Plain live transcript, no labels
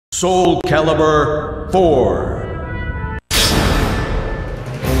Soul Calibur 4.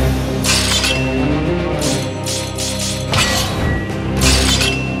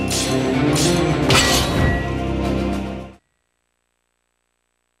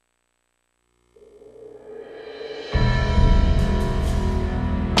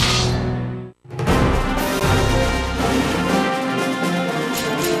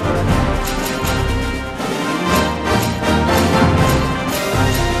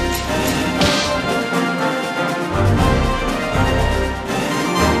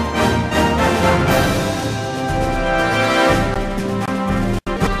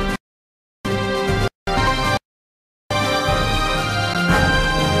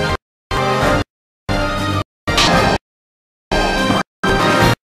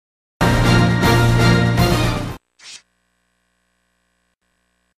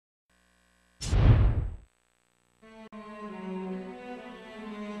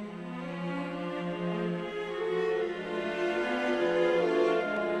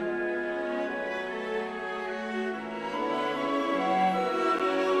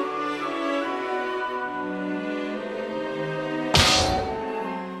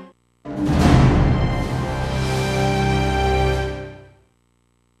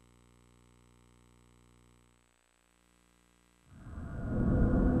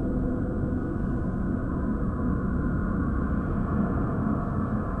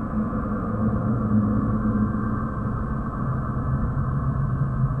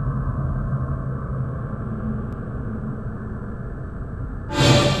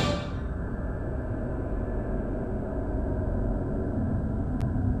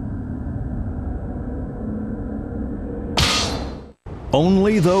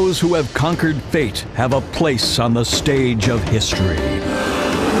 Only those who have conquered fate have a place on the stage of history.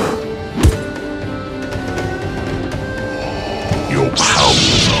 Your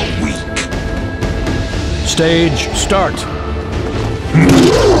powers are weak. Stage start.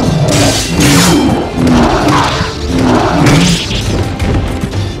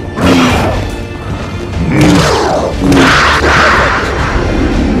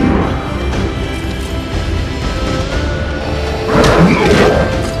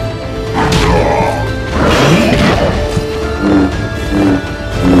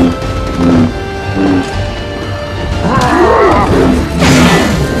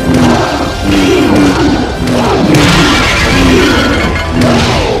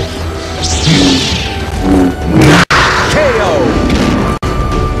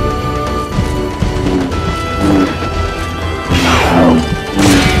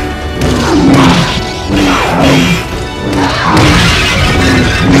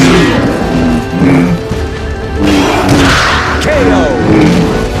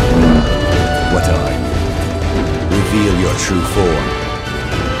 True form.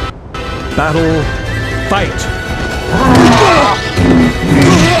 Battle, fight!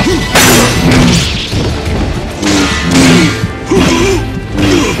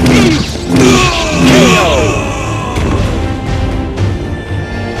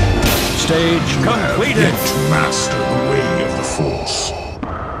 Stage completed! Yet to master the way of the Force.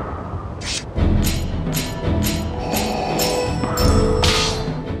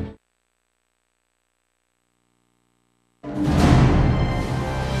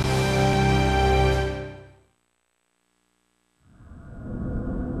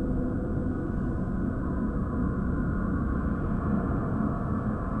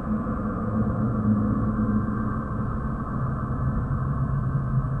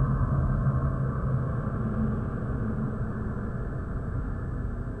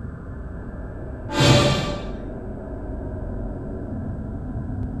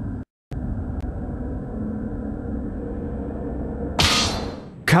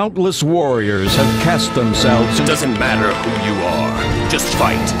 Countless warriors have cast themselves It doesn't matter who you are. Just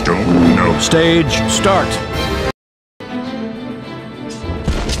fight. Don't know. Stage start.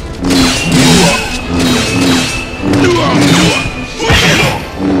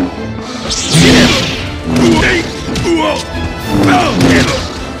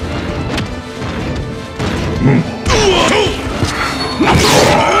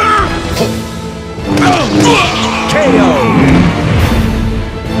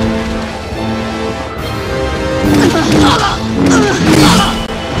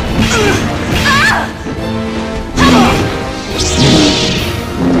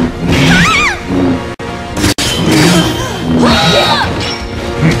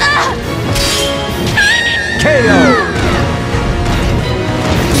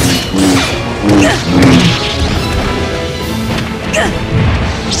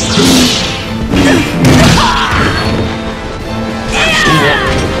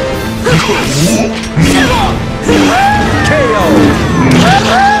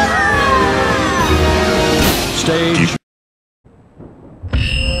 KO! Stage.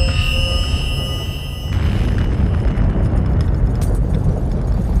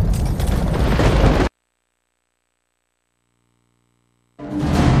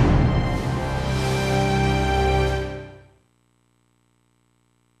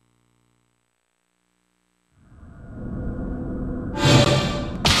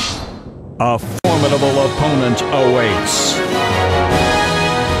 A formidable opponent awaits.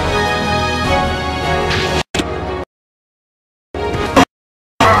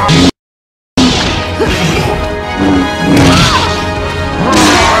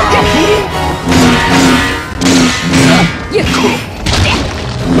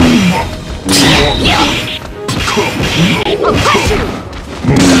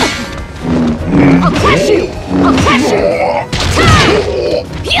 I'll crush you! I'll crush you!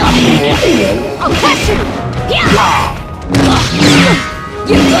 I'll crush you!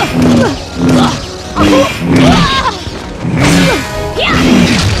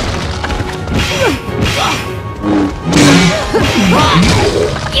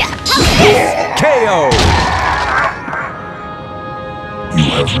 KO! You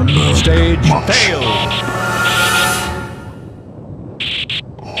have learned Stage much. failed.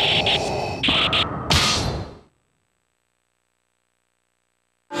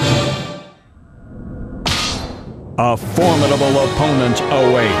 A formidable opponent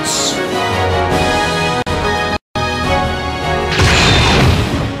awaits.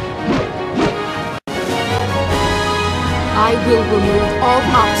 I will remove all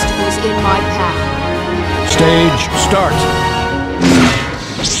obstacles in my path. Stage start.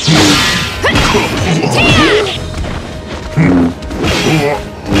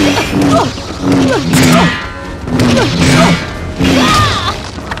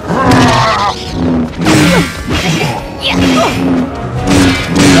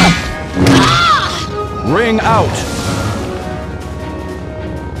 Ring out.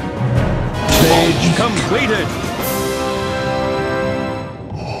 Stage completed.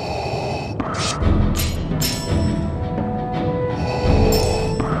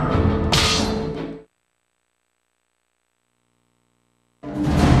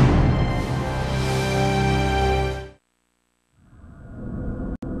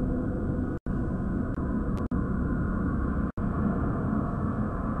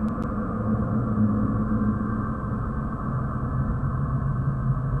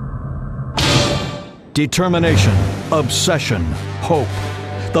 Determination, obsession, hope.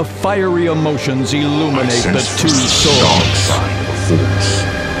 The fiery emotions illuminate the two Dark swords. side of the Force.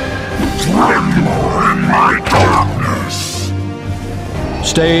 Tremble in my darkness.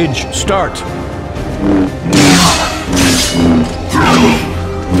 Stage start.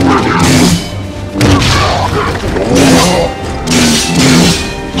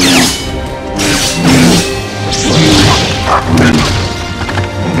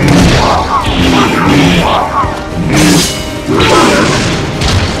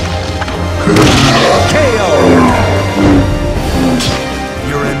 KO!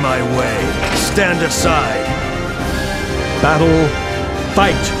 You're in my way. Stand aside. Battle,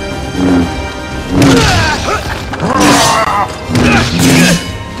 fight.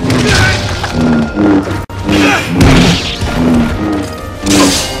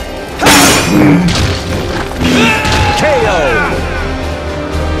 KO!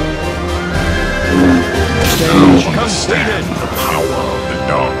 Stage completed. The power of the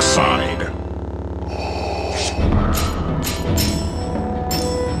dark side.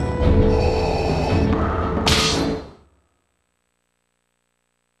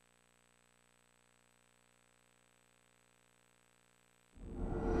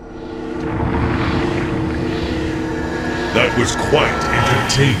 That was quite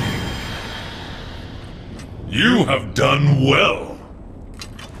entertaining. You have done well.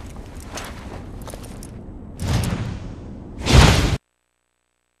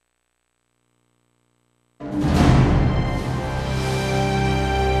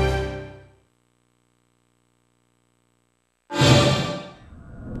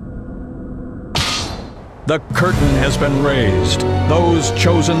 The curtain has been raised. Those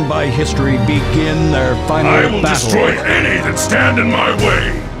chosen by history begin their final I will battle. destroy any that stand in my way.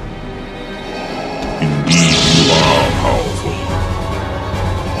 Indeed, you are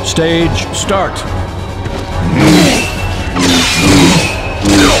powerful. Stage start.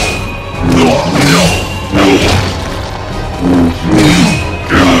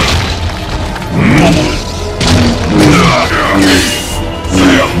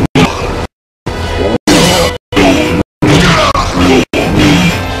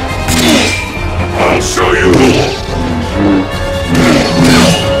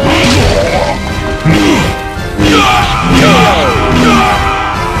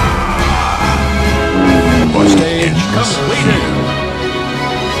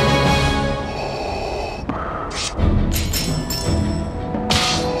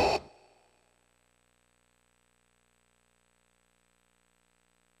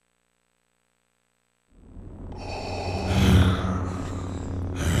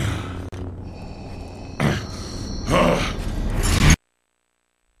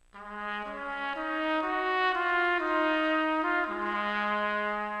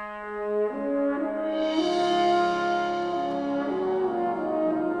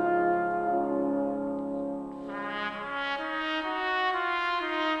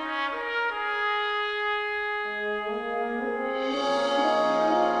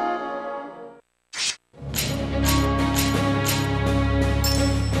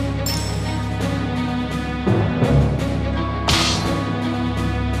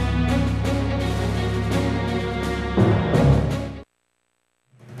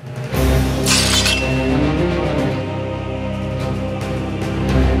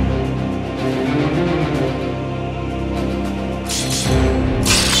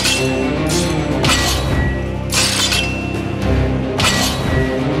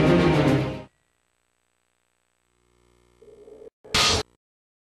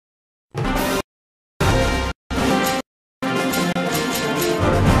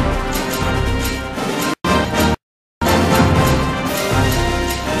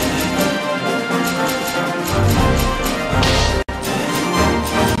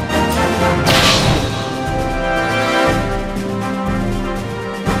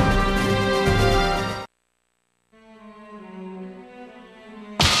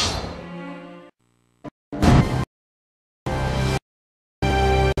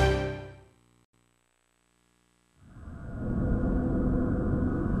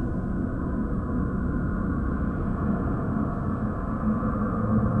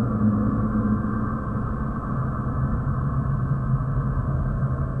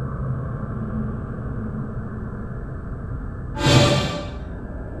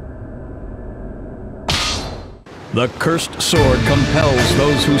 The cursed sword compels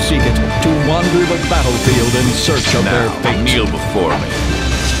those who seek it to wander the battlefield in search of their fate. Kneel before me.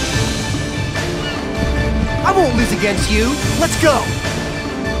 I won't lose against you. Let's go.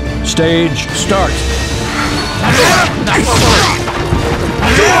 Stage start. Nice free!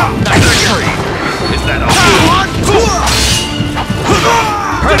 Nice free! Is that all?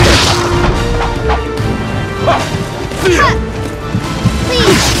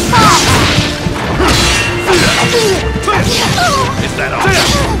 Please, fall. Is that all?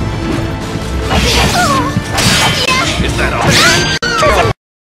 Is that all?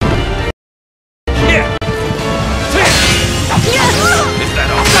 Yeah!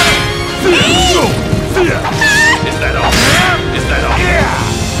 Is that all? Is that all? Is that all?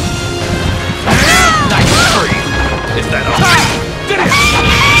 Nice free! Is that all?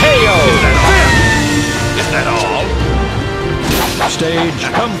 KO! Is that all? Stage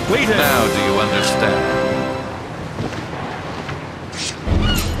completed. Now do you understand?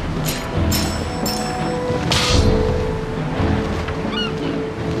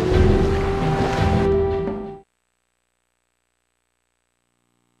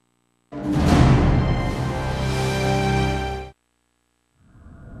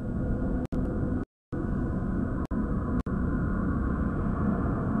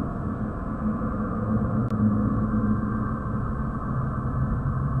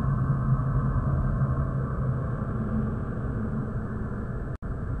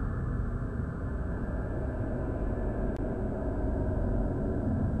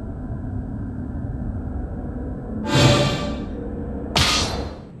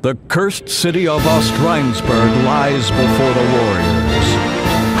 The cursed city of Ost-Rheinsburg lies before the warriors.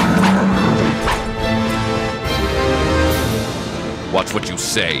 Watch what you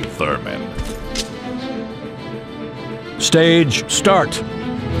say, vermin. Stage start.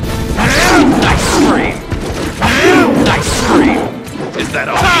 Nice scream! Nice scream! Is that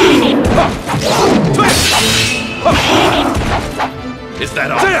all? Is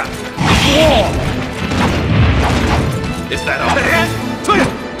that all? Is that all?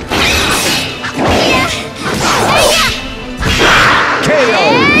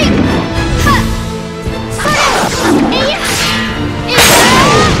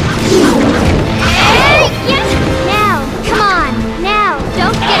 Now, come on. Now,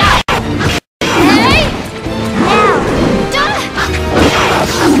 don't get up. Hey! Now, don't.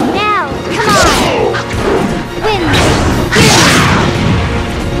 Now, come on. Win.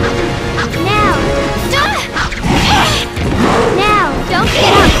 Now, don't. Now, don't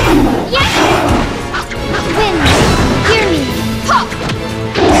get up. Yes. Win. Hear me. Pop.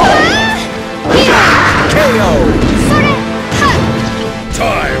 Here. KO!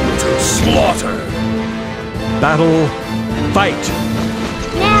 Time to slaughter! Battle, fight!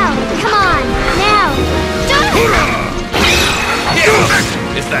 Now, come on, now!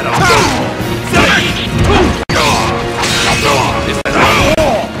 Is that all? Is that all?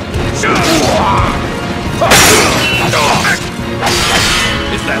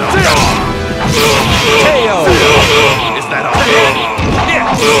 Is that all? KO! Is that all?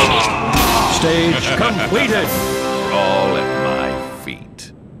 Stage completed! All at my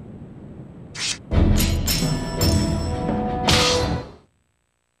feet.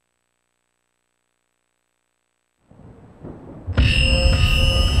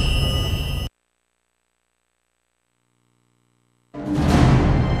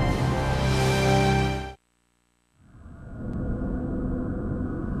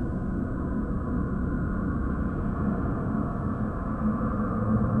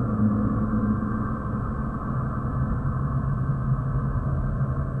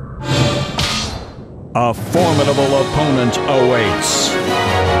 A formidable opponent awaits.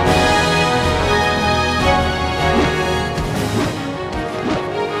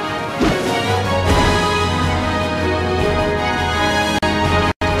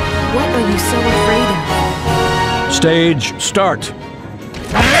 What are you so afraid of? Stage start.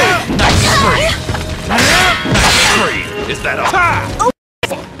 Nice free! Nice free! Is that all?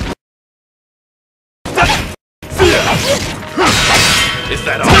 Is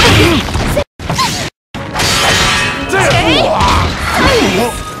that all?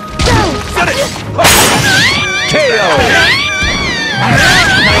 KO!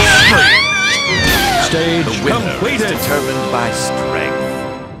 Nice free! Stage The winner is completed! determined by strength.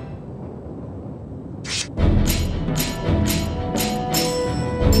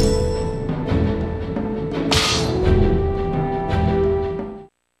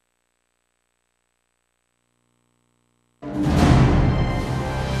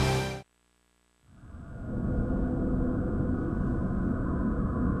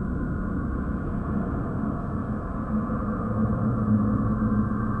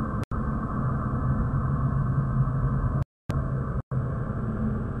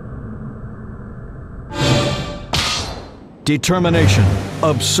 Determination,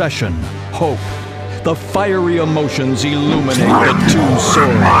 obsession, hope. The fiery emotions illuminate the two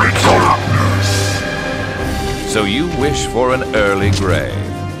swords. So you wish for an early grave.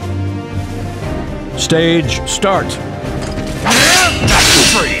 Stage start.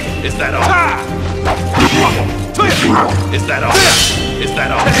 Free! Is that all? Is that all? Is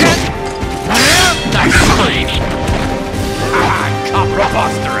that all? Nice free!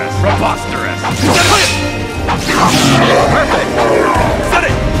 Preposterous! Preposterous! Perfect! Set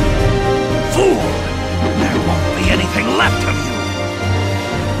it! Fool! There won't be anything left of you!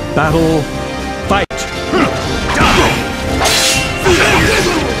 Battle, fight! Die!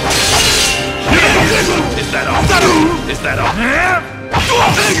 Is that all? Is that all?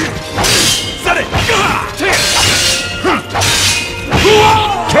 Set it!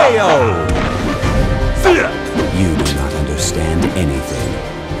 KO! You do not understand anything.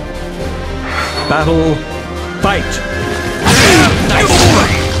 Battle, fight!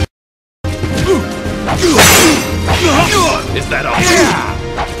 Is that all?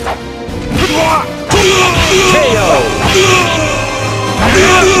 KO!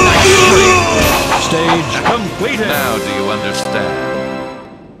 Stage completed! Now do you understand?